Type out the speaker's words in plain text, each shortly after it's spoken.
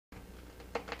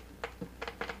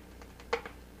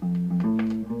My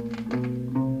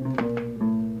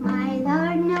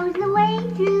Lord knows the way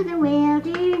through the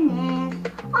wilderness.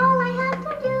 All I have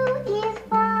to do is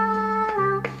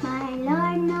follow. My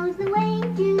Lord knows the way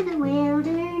through the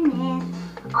wilderness.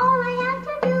 All I have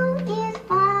to do is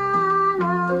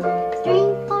follow.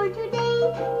 Strength for today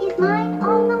is mine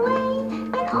all the way,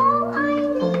 and all I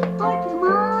need for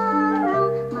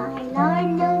tomorrow. My Lord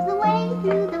knows the way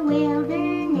through the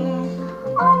wilderness.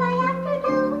 All I have to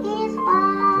do is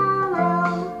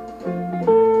follow.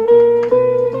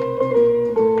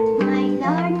 My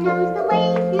Lord knows the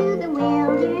way through the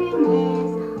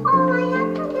wilderness. All I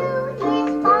have to do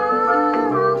is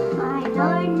follow. My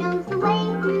Lord knows the way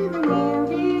through